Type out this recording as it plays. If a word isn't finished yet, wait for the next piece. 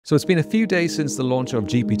So it's been a few days since the launch of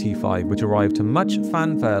GPT-5, which arrived to much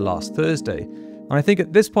fanfare last Thursday. And I think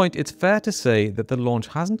at this point it's fair to say that the launch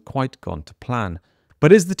hasn't quite gone to plan.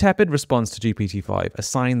 But is the tepid response to GPT-5 a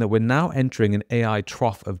sign that we're now entering an AI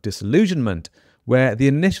trough of disillusionment, where the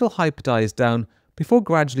initial hype dies down before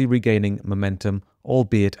gradually regaining momentum,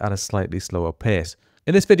 albeit at a slightly slower pace?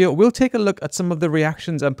 In this video, we'll take a look at some of the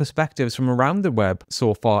reactions and perspectives from around the web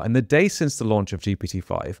so far in the days since the launch of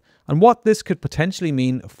GPT-5, and what this could potentially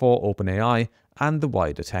mean for OpenAI and the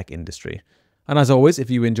wider tech industry. And as always, if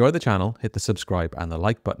you enjoy the channel, hit the subscribe and the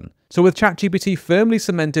like button. So with ChatGPT firmly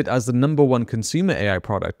cemented as the #1 consumer AI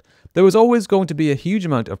product, there was always going to be a huge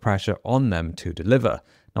amount of pressure on them to deliver.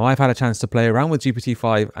 Now, I've had a chance to play around with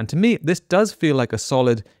GPT-5, and to me, this does feel like a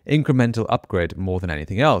solid, incremental upgrade more than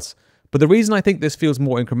anything else. But the reason I think this feels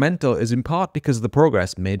more incremental is in part because of the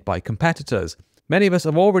progress made by competitors. Many of us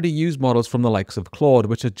have already used models from the likes of Claude,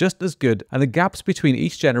 which are just as good, and the gaps between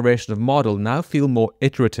each generation of model now feel more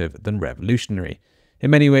iterative than revolutionary.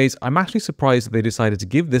 In many ways, I'm actually surprised that they decided to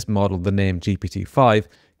give this model the name GPT-5,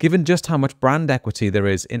 given just how much brand equity there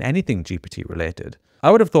is in anything GPT related.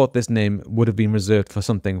 I would have thought this name would have been reserved for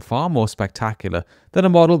something far more spectacular than a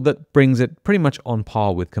model that brings it pretty much on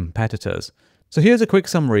par with competitors. So here's a quick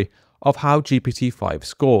summary of how GPT-5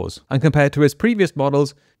 scores. And compared to its previous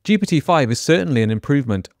models, GPT-5 is certainly an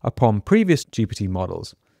improvement upon previous GPT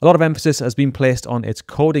models. A lot of emphasis has been placed on its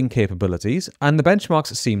coding capabilities, and the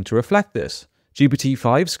benchmarks seem to reflect this.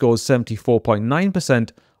 GPT-5 scores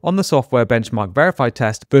 74.9% on the software benchmark verified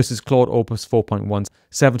test versus Claude Opus 4.1's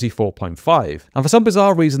 74.5. And for some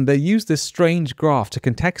bizarre reason, they use this strange graph to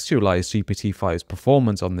contextualize GPT-5's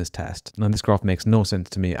performance on this test. Now, this graph makes no sense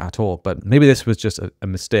to me at all, but maybe this was just a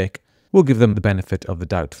mistake. We'll give them the benefit of the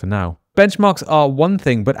doubt for now. Benchmarks are one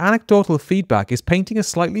thing, but anecdotal feedback is painting a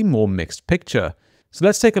slightly more mixed picture. So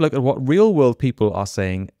let's take a look at what real-world people are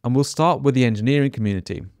saying, and we'll start with the engineering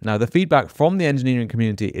community. Now, the feedback from the engineering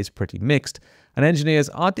community is pretty mixed, and engineers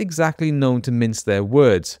aren't exactly known to mince their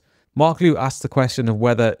words. Mark Liu asked the question of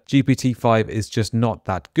whether GPT-5 is just not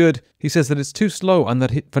that good. He says that it's too slow and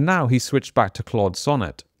that for now he's switched back to Claude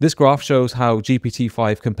Sonnet. This graph shows how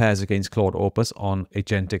GPT-5 compares against Claude Opus on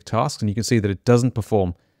agentic tasks, and you can see that it doesn't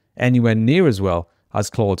perform anywhere near as well as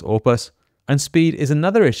Claude's Opus. And speed is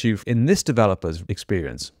another issue in this developer's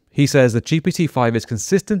experience. He says that GPT-5 is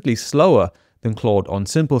consistently slower than Claude on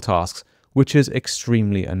simple tasks, which is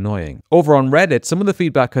extremely annoying. Over on Reddit, some of the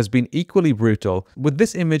feedback has been equally brutal, with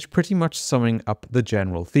this image pretty much summing up the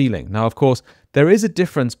general feeling. Now, of course, there is a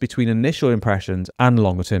difference between initial impressions and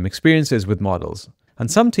longer-term experiences with models. And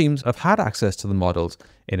some teams have had access to the models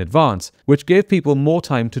in advance, which gave people more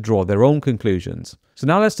time to draw their own conclusions. So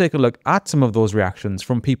now let's take a look at some of those reactions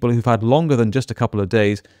from people who've had longer than just a couple of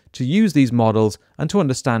days to use these models and to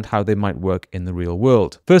understand how they might work in the real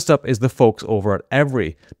world. First up is the folks over at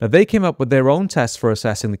Every. Now, they came up with their own tests for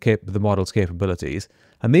assessing the model's capabilities,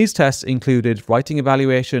 and these tests included writing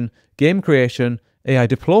evaluation, game creation, AI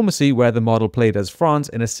diplomacy, where the model played as France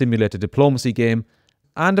in a simulated diplomacy game,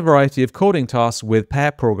 and a variety of coding tasks with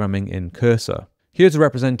pair programming in Cursor. Here's a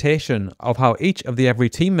representation of how each of the Every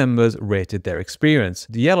team members rated their experience.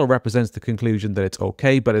 The yellow represents the conclusion that it's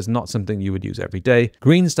okay, but it's not something you would use every day.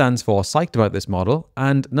 Green stands for psyched about this model,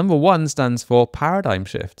 and #1 stands for paradigm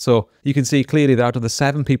shift. So you can see clearly that out of the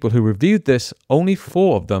 7 people who reviewed this, only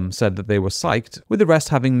 4 of them said that they were psyched, with the rest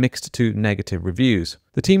having mixed to negative reviews.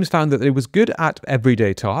 The teams found that it was good at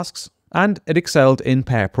everyday tasks, and it excelled in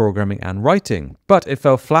pair programming and writing. But it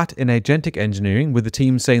fell flat in agentic engineering, with the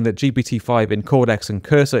team saying that GPT-5 in Codex and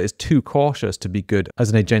Cursor is too cautious to be good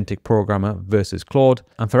as an agentic programmer versus Claude.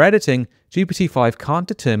 And for editing, GPT-5 can't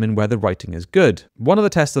determine whether writing is good. One of the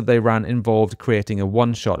tests that they ran involved creating a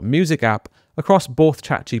one-shot music app across both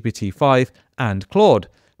ChatGPT-5 and Claude.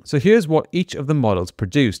 So here's what each of the models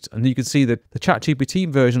produced, and you can see that the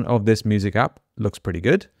ChatGPT version of this music app looks pretty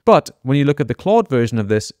good. But when you look at the Claude version of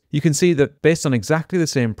this, you can see that based on exactly the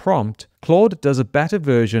same prompt, Claude does a better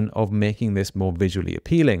version of making this more visually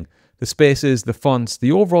appealing. The spaces, the fonts,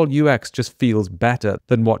 the overall UX just feels better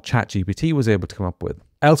than what ChatGPT was able to come up with.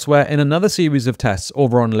 Elsewhere, in another series of tests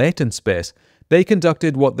over on Latent Space, they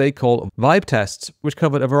conducted what they call vibe tests, which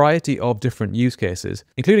covered a variety of different use cases,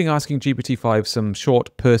 including asking GPT-5 some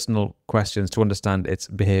short personal questions to understand its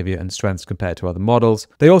behavior and strengths compared to other models.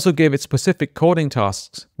 They also gave it specific coding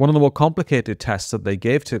tasks. One of the more complicated tests that they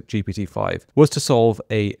gave to GPT-5 was to solve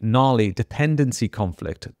a gnarly dependency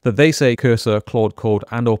conflict that they say Cursor, Claude Code,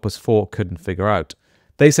 and Opus 4 couldn't figure out.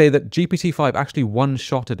 They say that GPT-5 actually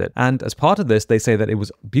one-shotted it, and as part of this, they say that it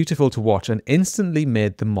was beautiful to watch and instantly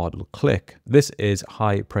made the model click. This is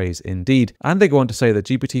high praise indeed. And they go on to say that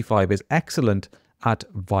GPT-5 is excellent at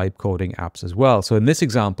vibe coding apps as well. So in this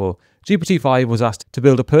example, GPT-5 was asked to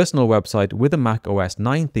build a personal website with a Mac OS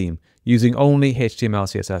 9 theme using only HTML,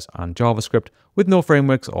 CSS, and JavaScript with no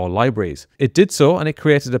frameworks or libraries. It did so, and it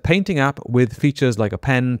created a painting app with features like a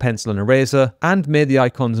pen, pencil, and eraser, and made the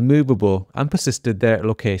icons movable and persisted their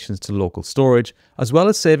locations to local storage, as well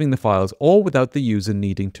as saving the files, all without the user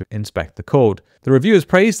needing to inspect the code. The reviewers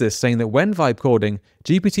praised this, saying that when vibe coding,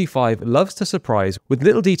 GPT-5 loves to surprise with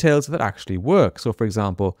little details that actually work. So for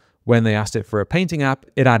example, when they asked it for a painting app,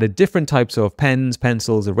 it added different types of pens,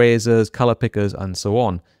 pencils, erasers, color pickers, and so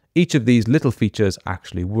on. Each of these little features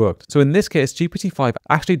actually worked. So in this case, GPT-5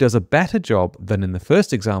 actually does a better job than in the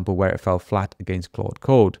first example where it fell flat against Claude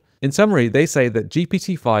Code. In summary, they say that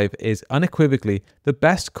GPT-5 is unequivocally the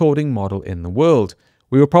best coding model in the world.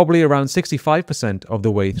 We were probably around 65% of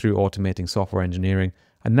the way through automating software engineering,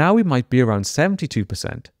 and now we might be around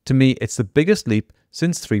 72%. To me, it's the biggest leap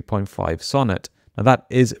since 3.5 Sonnet. Now that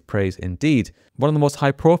is praise indeed. One of the most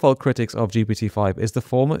high-profile critics of GPT-5 is the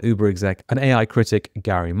former Uber exec and AI critic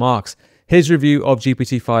Gary Marks. His review of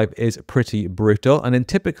GPT-5 is pretty brutal, and in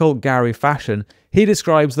typical Gary fashion, he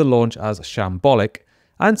describes the launch as shambolic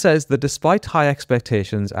and says that despite high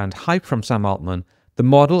expectations and hype from Sam Altman, the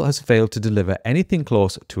model has failed to deliver anything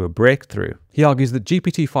close to a breakthrough. He argues that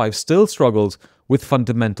GPT-5 still struggles with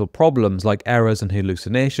fundamental problems like errors and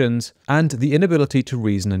hallucinations, and the inability to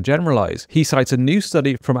reason and generalize. He cites a new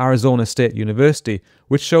study from Arizona State University,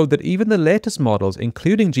 which showed that even the latest models,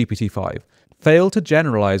 including GPT-5, fail to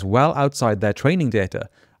generalize well outside their training data,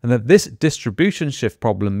 and that this distribution shift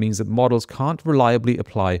problem means that models can't reliably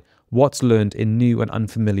apply what's learned in new and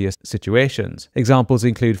unfamiliar situations. Examples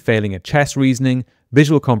include failing at chess reasoning,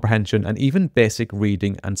 visual comprehension, and even basic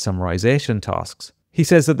reading and summarization tasks. He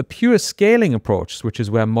says that the pure scaling approach, which is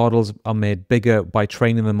where models are made bigger by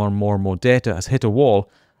training them on more and more data, has hit a wall,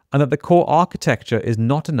 and that the core architecture is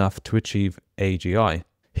not enough to achieve AGI.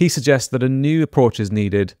 He suggests that a new approach is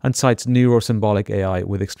needed and cites neurosymbolic AI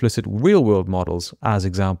with explicit real-world models as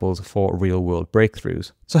examples for real-world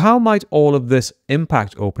breakthroughs. So how might all of this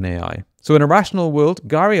impact OpenAI? So in a rational world,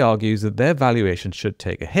 Gary argues that their valuation should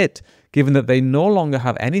take a hit, given that they no longer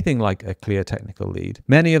have anything like a clear technical lead.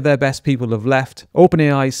 Many of their best people have left,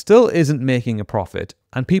 OpenAI still isn't making a profit,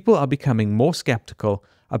 and people are becoming more skeptical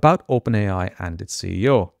about OpenAI and its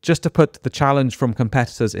CEO. Just to put the challenge from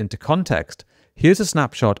competitors into context, here's a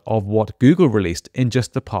snapshot of what Google released in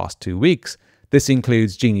just the past 2 weeks. This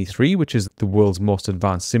includes Genie 3, which is the world's most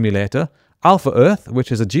advanced simulator, Alpha Earth,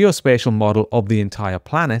 which is a geospatial model of the entire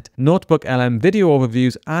planet, Notebook LM video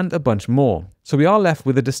overviews, and a bunch more. So we are left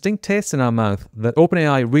with a distinct taste in our mouth that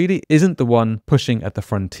OpenAI really isn't the one pushing at the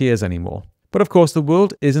frontiers anymore. But of course, the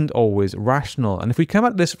world isn't always rational, and if we come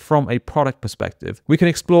at this from a product perspective, we can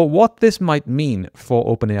explore what this might mean for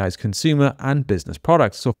OpenAI's consumer and business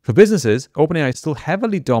products. So for businesses, OpenAI still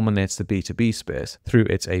heavily dominates the B2B space through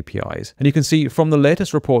its APIs. And you can see from the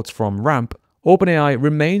latest reports from Ramp, OpenAI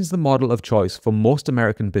remains the model of choice for most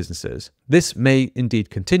American businesses. This may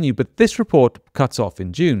indeed continue, but this report cuts off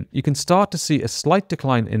in June. You can start to see a slight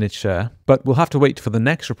decline in its share, but we'll have to wait for the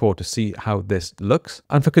next report to see how this looks.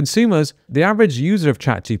 And for consumers, the average user of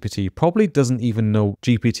ChatGPT probably doesn't even know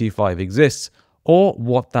GPT-5 exists or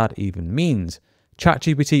what that even means.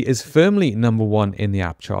 ChatGPT is firmly #1 in the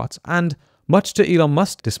app charts, and much to Elon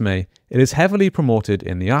Musk's dismay, it is heavily promoted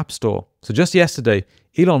in the App Store. So just yesterday,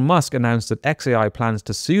 Elon Musk announced that xAI plans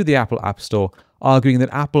to sue the Apple App Store, arguing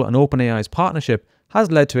that Apple and OpenAI's partnership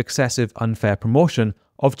has led to excessive unfair promotion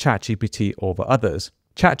of ChatGPT over others.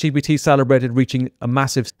 ChatGPT celebrated reaching a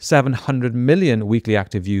massive 700 million weekly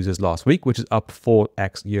active users last week, which is up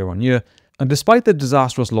 4x year on year. And despite the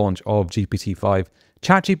disastrous launch of GPT-5,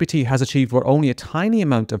 ChatGPT has achieved what only a tiny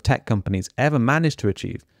amount of tech companies ever managed to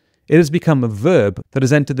achieve. It has become a verb that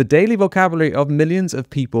has entered the daily vocabulary of millions of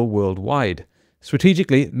people worldwide.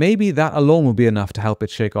 Strategically, maybe that alone will be enough to help it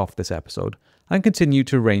shake off this episode and continue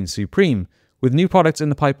to reign supreme. With new products in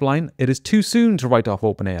the pipeline, it is too soon to write off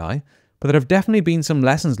OpenAI, but there have definitely been some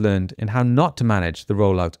lessons learned in how not to manage the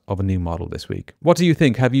rollout of a new model this week. What do you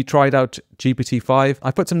think? Have you tried out GPT-5?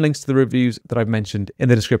 I put some links to the reviews that I've mentioned in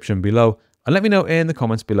the description below, and let me know in the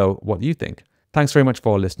comments below what you think. Thanks very much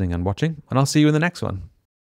for listening and watching, and I'll see you in the next one.